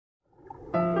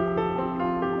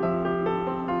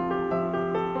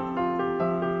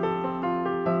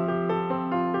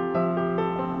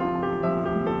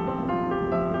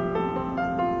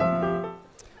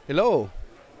Hello,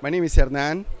 my name is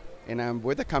Hernan, and I'm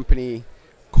with the company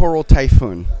Coral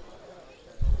Typhoon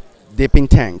Dipping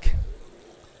Tank.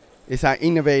 It's an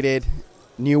innovative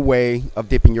new way of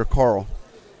dipping your coral.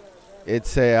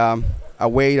 It's a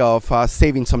way of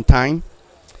saving some time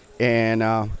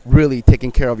and really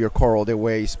taking care of your coral the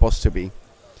way it's supposed to be.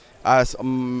 As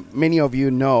many of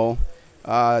you know,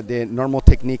 the normal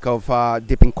technique of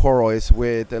dipping coral is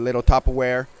with a little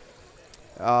Tupperware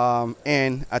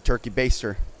and a turkey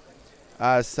baster.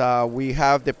 As we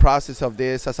have the process of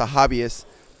this as a hobbyist,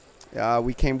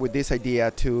 we came with this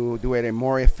idea to do it a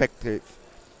more effective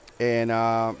and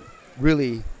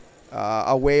really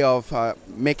a way of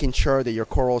making sure that your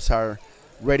corals are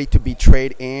ready to be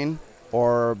traded in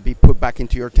or be put back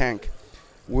into your tank.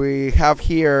 We have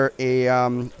here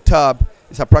a tub.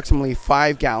 It's approximately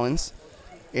 5 gallons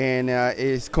and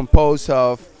is composed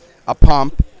of a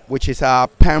pump, which is a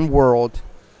Pan World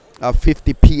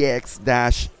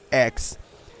 50px-X. It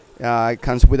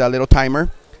comes with a little timer,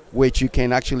 which you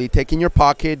can actually take in your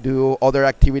pocket, do other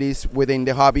activities within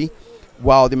the hobby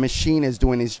while the machine is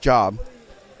doing its job.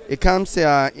 It comes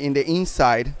in the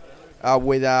inside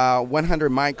with a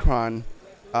 100 micron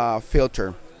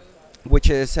filter, which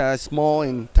is small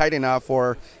and tight enough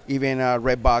for even a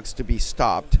red box to be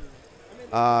stopped.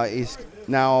 Is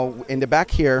now in the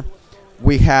back here,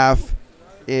 we have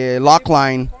a lock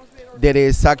line that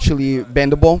is actually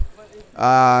bendable,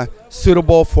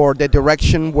 suitable for the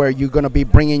direction where you're going to be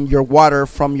bringing your water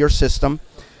from your system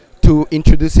to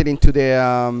introduce it into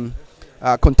the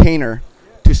container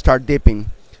to start dipping.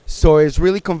 So it's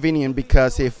really convenient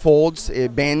because it folds,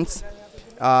 it bends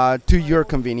to your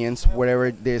convenience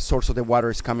wherever the source of the water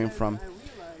is coming from.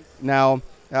 Now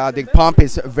the pump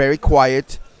is very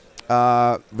quiet,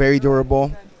 very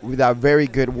durable, with a very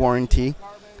good warranty,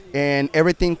 and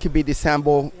everything can be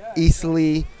disassembled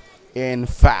easily and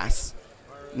fast.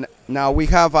 Now we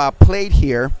have a plate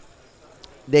here.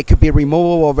 They could be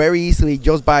removable very easily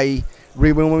just by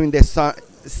removing the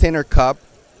center cup,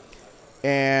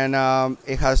 and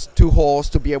it has 2 holes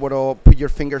to be able to put your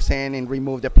fingers in and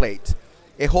remove the plate.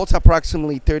 It holds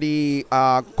approximately 30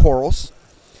 corals,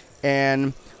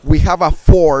 and we have a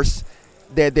force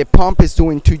that the pump is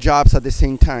doing 2 jobs at the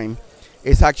same time.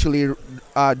 It's actually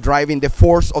driving the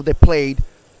force of the plate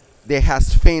that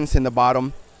has fins in the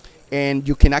bottom, and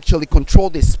you can actually control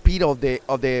the speed of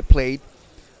the plate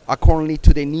accordingly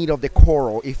to the need of the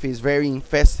coral. If it's very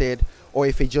infested or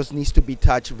if it just needs to be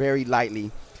touched very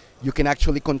lightly, you can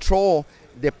actually control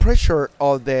the pressure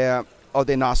of the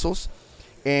nozzles,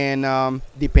 and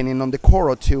depending on the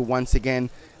coral too. Once again,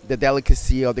 the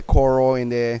delicacy of the coral and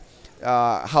the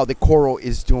how the coral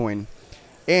is doing.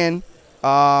 And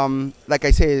like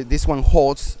I said, this one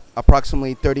holds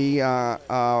approximately 30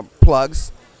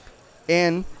 plugs.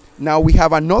 And now we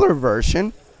have another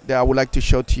version that I would like to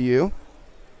show to you,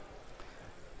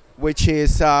 which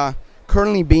is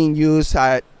currently being used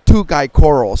at Two Guy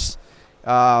Corals,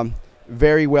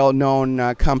 very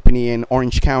well-known company in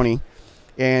Orange County,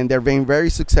 and they're being very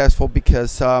successful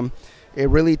because it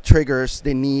really triggers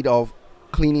the need of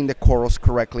cleaning the corals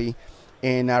correctly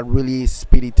in a really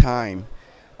speedy time.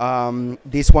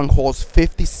 This one holds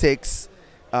 56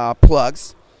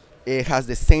 plugs. It has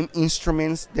the same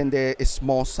instruments than the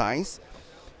small size,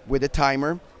 with the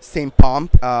timer, same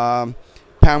pump,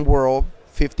 Pan World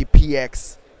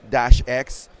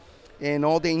 50px-X, and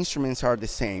all the instruments are the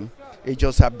same. It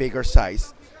just a bigger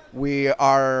size.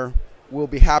 We'll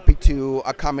be happy to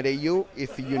accommodate you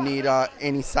if you need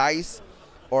any size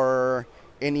or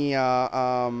any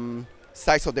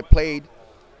size of the plate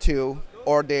too,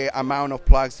 or the amount of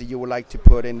plugs that you would like to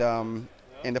put in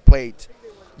the plate.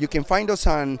 You can find us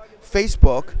on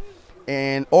Facebook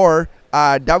or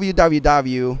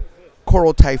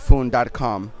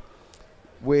www.coraltyphoon.com.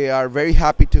 We are very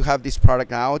happy to have this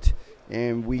product out,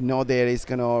 and we know that it's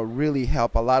going to really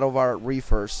help a lot of our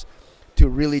reefers to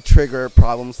really trigger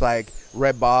problems like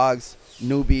red bugs,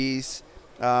 newbies,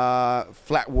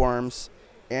 flatworms.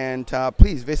 And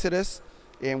please visit us,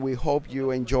 and we hope you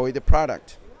enjoy the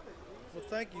product. Well,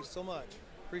 thank you so much.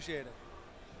 Appreciate it.